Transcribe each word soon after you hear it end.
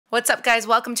What's up, guys?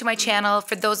 Welcome to my channel.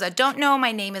 For those that don't know,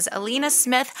 my name is Alina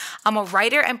Smith. I'm a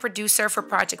writer and producer for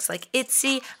projects like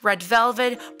ITZY, Red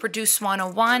Velvet, Produce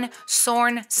 101,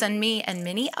 Sorn, Sunmi, and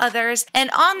many others. And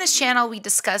on this channel, we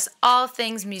discuss all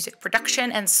things music production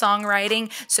and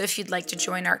songwriting. So if you'd like to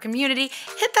join our community,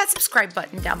 hit that subscribe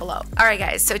button down below. All right,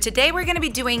 guys, so today we're gonna be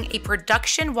doing a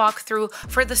production walkthrough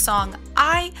for the song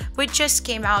I, which just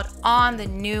came out on the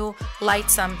new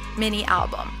Lightsum mini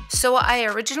album. So I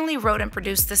originally wrote and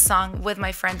produced this song with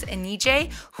my friends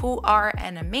ENIJAE, who are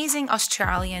an amazing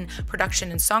Australian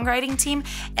production and songwriting team,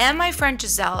 and my friend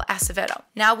Gisselle Acevedo.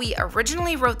 Now, we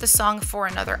originally wrote the song for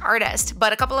another artist,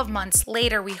 but a couple of months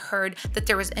later we heard that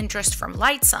there was interest from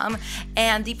Lightsum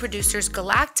and the producers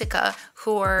GALACTIKA,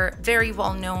 who are a very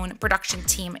well-known production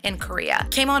team in Korea,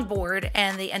 came on board,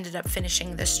 and they ended up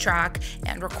finishing this track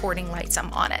and recording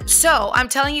Lightsum on it. So I'm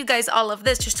telling you guys all of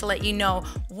this just to let you know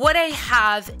what I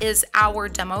have is our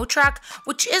demo track,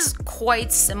 which is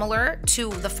quite similar to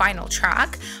the final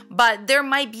track, but there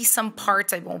might be some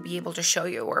parts I won't be able to show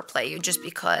you or play you just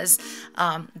because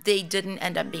they didn't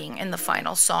end up being in the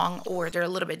final song, or they're a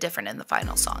little bit different in the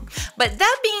final song. But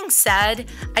that being said,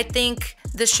 I think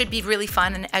this should be really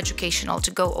fun and educational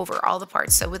to go over all the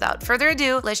parts. So without further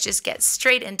ado, let's just get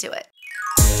straight into it.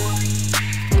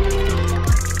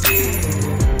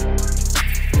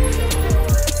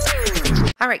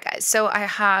 All right, guys, so I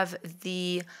have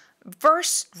the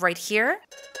verse right here.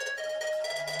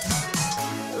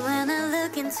 When I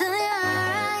look into your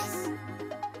eyes,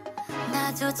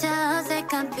 나조차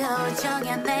어색한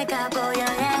표정에 내가 보여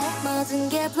해. 모든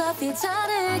게 fluffy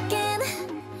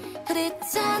다르긴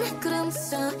흐릿한 구름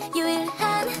속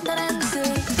유일한 너란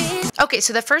불빛. Okay,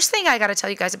 so the first thing I gotta tell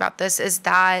you guys about this is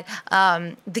that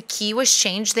the key was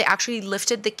changed. They actually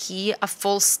lifted the key a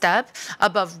full step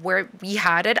above where we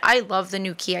had it. I love the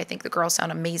new key. I think the girls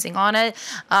sound amazing on it.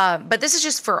 But this is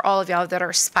just for all of y'all that are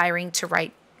aspiring to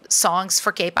write songs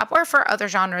for K-pop or for other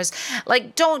genres.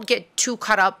 Like, don't get too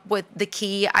caught up with the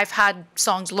key. I've had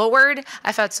songs lowered.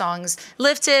 I've had songs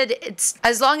lifted. It's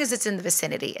as long as it's in the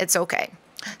vicinity, it's okay.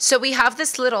 So we have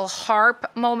this little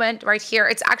harp moment right here.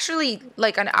 It's actually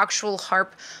like an actual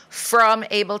harp from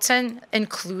Ableton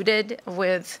included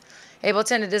with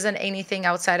Ableton. It isn't anything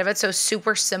outside of it, so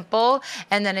super simple.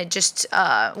 And then it just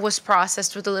was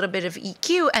processed with a little bit of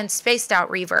EQ and spaced out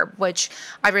reverb, which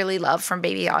I really love from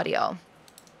Baby Audio.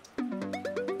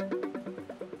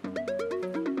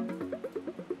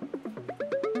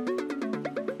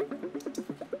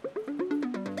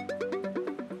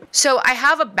 So I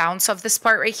have a bounce of this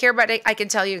part right here, but I can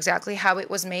tell you exactly how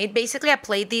it was made. Basically, I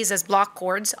played these as block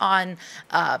chords on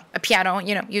a piano,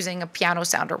 you know, using a piano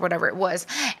sound or whatever it was.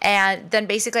 And then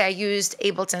basically I used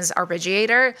Ableton's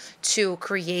arpeggiator to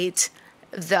create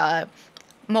the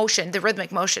motion, the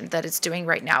rhythmic motion that it's doing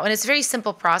right now. And it's very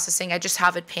simple processing. I just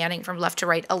have it panning from left to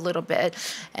right a little bit.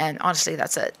 And honestly,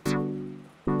 that's it.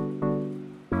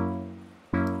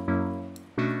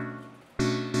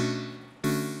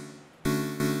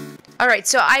 All right,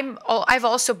 so I've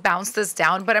also bounced this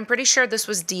down, but I'm pretty sure this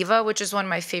was Diva, which is one of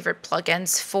my favorite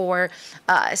plugins for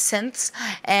synths.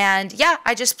 And yeah,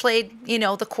 I just played, you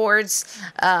know, the chords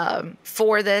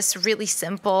for this, really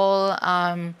simple,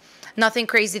 nothing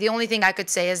crazy. The only thing I could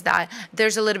say is that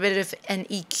there's a little bit of an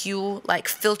EQ, like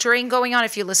filtering going on.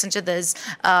 If you listen to this,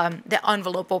 the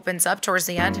envelope opens up towards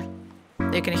the end.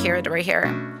 You can hear it right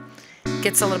here.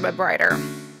 Gets a little bit brighter.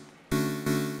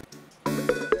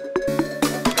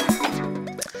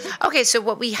 Okay, so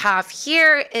what we have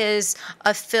here is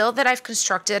a fill that I've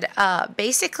constructed,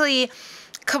 basically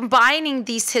combining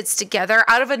these hits together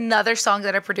out of another song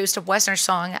that I produced, a Western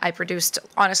song I produced,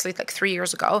 honestly, like 3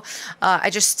 years ago.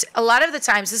 A lot of the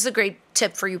times, this is a great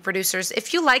tip for you producers.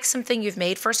 If you like something you've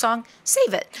made for a song,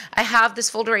 save it. I have this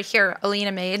folder right here,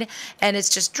 Alina made, and it's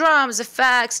just drums,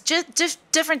 effects, just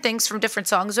different things from different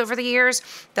songs over the years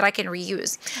that I can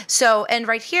reuse. So, and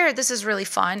right here, this is really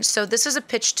fun. So this is a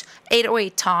pitched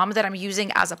 808 tom that I'm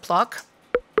using as a pluck.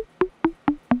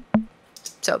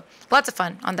 So lots of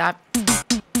fun on that.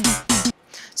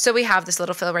 So we have this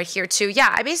little fill right here too. Yeah,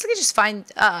 I basically just find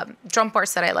drum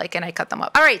parts that I like and I cut them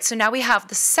up. All right, so now we have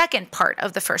the second part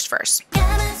of the first verse.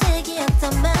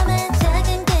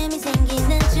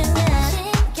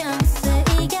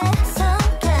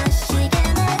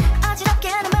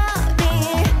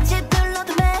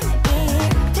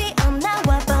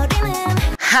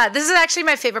 This is actually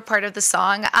my favorite part of the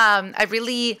song. I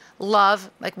really love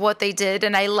like what they did,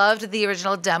 and I loved the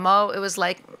original demo. It was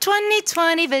like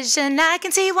 2020 vision, I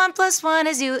can see 1 + 1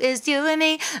 is you and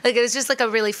me. Like, it was just like a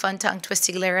really fun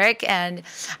tongue-twisting lyric, and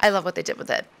I love what they did with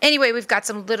it. Anyway, we've got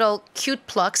some little cute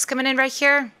plucks coming in right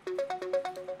here.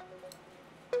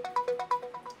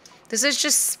 This is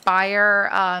just Spire,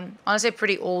 honestly a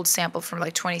pretty old sample from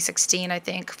like 2016, I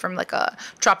think, from like a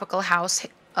Tropical House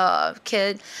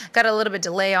kid. Got a little bit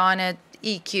delay on it,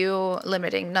 EQ,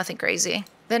 limiting, nothing crazy.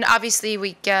 Then obviously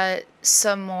we get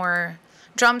some more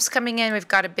drums coming in. We've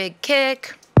got a big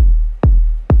kick.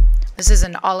 This is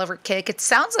an Oliver kick. It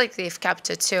sounds like they've kept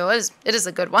it too. It is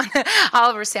a good one.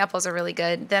 Oliver samples are really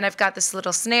good. Then I've got this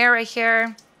little snare right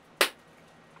here.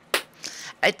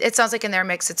 It sounds like in their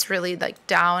mix it's really like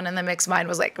down, and the mix mine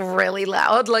was like really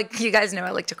loud. Like you guys know I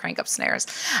like to crank up snares.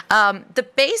 The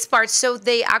bass part, so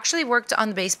they actually worked on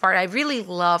the bass part. I really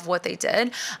love what they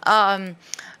did.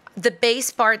 The bass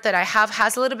part that I have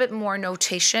has a little bit more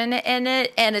notation in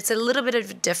it, and it's a little bit of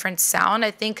a different sound.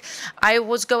 I think I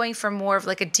was going for more of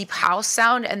like a deep house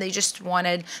sound, and they just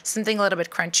wanted something a little bit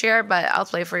crunchier, but I'll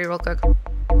play for you real quick.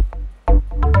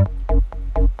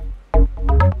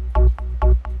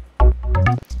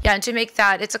 Yeah, and to make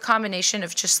that, it's a combination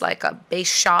of just like a bass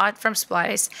shot from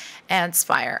Splice and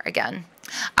Spire again.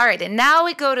 All right, and now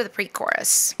we go to the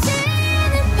pre-chorus.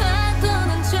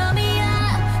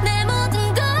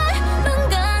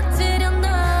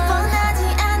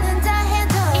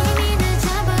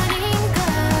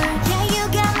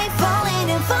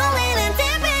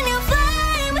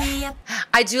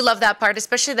 I do love that part,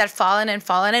 especially that fallen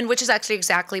in, which is actually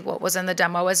exactly what was in the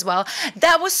demo as well.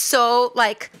 That was so,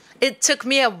 like, it took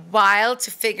me a while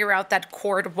to figure out that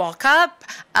chord walk up.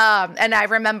 And I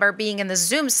remember being in the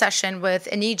Zoom session with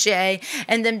ENIJAE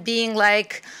and then being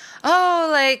like, oh,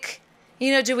 like,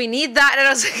 you know, do we need that? And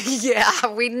I was like,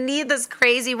 yeah, we need this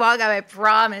crazy walk up, I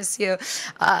promise you.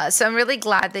 So I'm really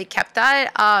glad they kept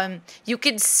that. You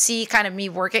could see kind of me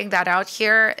working that out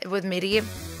here with MIDI.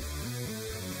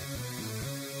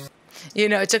 You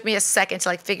know, it took me a second to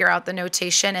like figure out the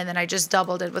notation, and then I just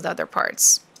doubled it with other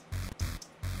parts.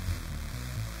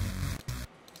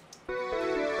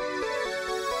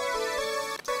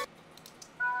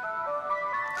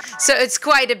 So it's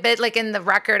quite a bit, like in the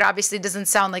record, obviously it doesn't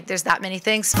sound like there's that many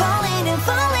things.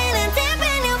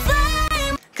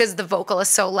 Because the vocal is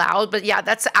so loud, but yeah,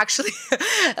 that's actually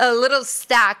a little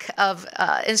stack of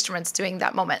instruments doing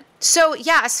that moment. So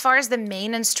yeah, as far as the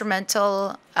main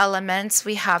instrumental elements,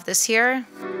 we have this here.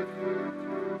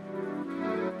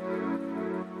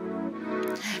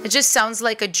 It just sounds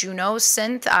like a Juno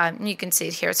synth. You can see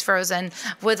it here, it's frozen,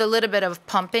 with a little bit of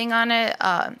pumping on it.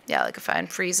 Yeah, like if I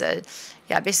unfreeze it.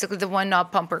 Yeah, basically the one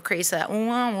knob pumper creates that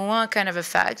kind of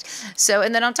effect. So,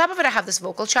 and then on top of it, I have this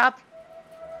vocal chop.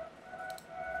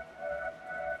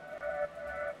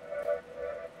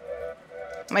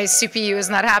 My CPU is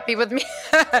not happy with me.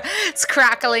 It's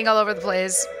crackling all over the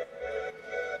place.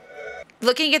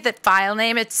 Looking at the file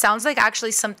name, it sounds like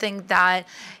actually something that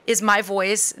is my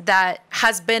voice that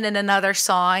has been in another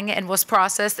song and was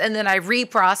processed, and then I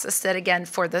reprocessed it again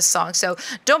for this song. So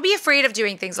don't be afraid of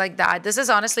doing things like that. This is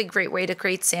honestly a great way to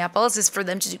create samples, is for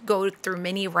them to go through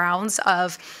many rounds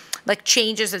of like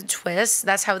changes and twists.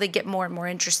 That's how they get more and more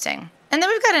interesting. And then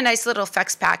we've got a nice little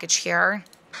effects package here.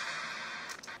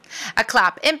 A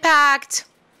clap impact.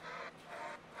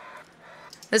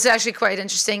 This is actually quite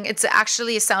interesting. It's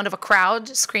actually a sound of a crowd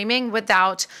screaming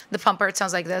without the pumper. It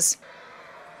sounds like this.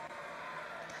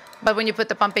 But when you put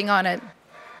the pumping on it,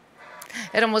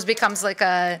 it almost becomes like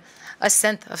a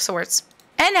synth of sorts.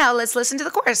 And now let's listen to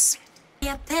the chorus.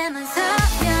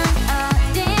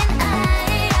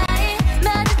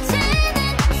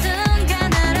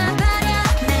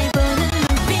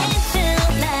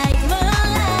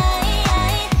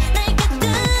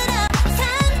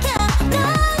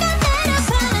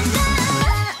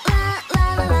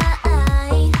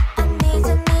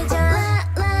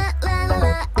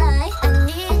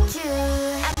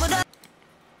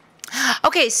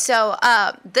 Okay, so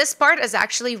this part is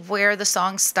actually where the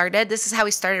song started. This is how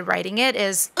we started writing it,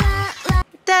 is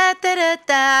da, da, da,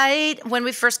 da. When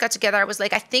we first got together, I was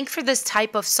like, I think for this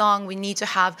type of song, we need to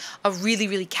have a really,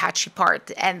 really catchy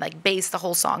part and like base the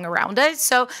whole song around it.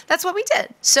 So that's what we did.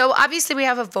 So obviously we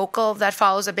have a vocal that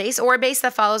follows a bass, or a bass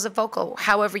that follows a vocal,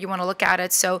 however you want to look at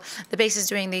it. So the bass is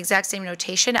doing the exact same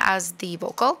notation as the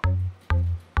vocal.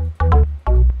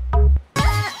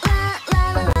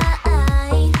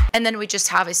 And then we just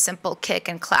have a simple kick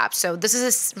and clap. So this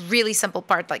is a really simple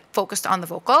part, like focused on the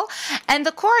vocal. And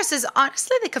the chorus is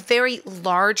honestly like a very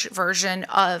large version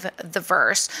of the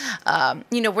verse.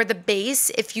 You know, where the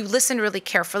bass, if you listen really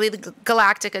carefully, the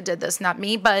Galactika did this, not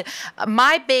me, but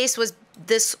my bass was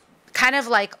this kind of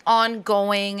like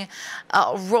ongoing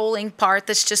rolling part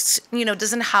that's just, you know,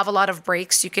 doesn't have a lot of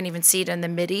breaks. You can even see it in the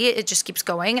MIDI. It just keeps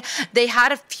going. They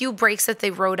had a few breaks that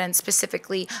they wrote in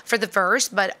specifically for the verse,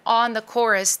 but on the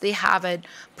chorus, they have it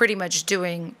pretty much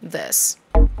doing this.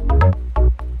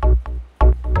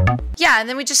 yeah, and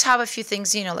then we just have a few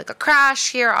things, you know, like a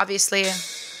crash here, obviously.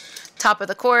 Top of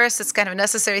the chorus, it's kind of a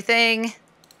necessary thing.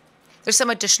 There's some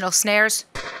additional snares.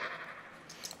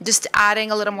 Just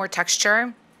adding a little more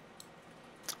texture.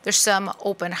 There's some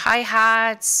open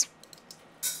hi-hats.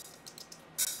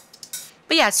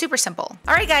 But yeah, it's super simple.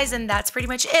 All right, guys, and that's pretty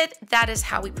much it. That is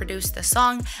how we produce the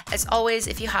song. As always,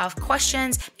 if you have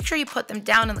questions, make sure you put them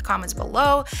down in the comments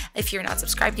below. If you're not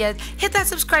subscribed yet, hit that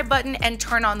subscribe button and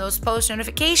turn on those post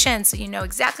notifications so you know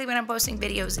exactly when I'm posting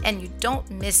videos and you don't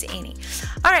miss any.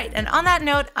 All right, and on that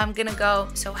note, I'm gonna go.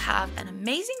 So have an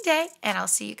amazing day, and I'll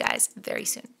see you guys very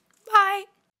soon.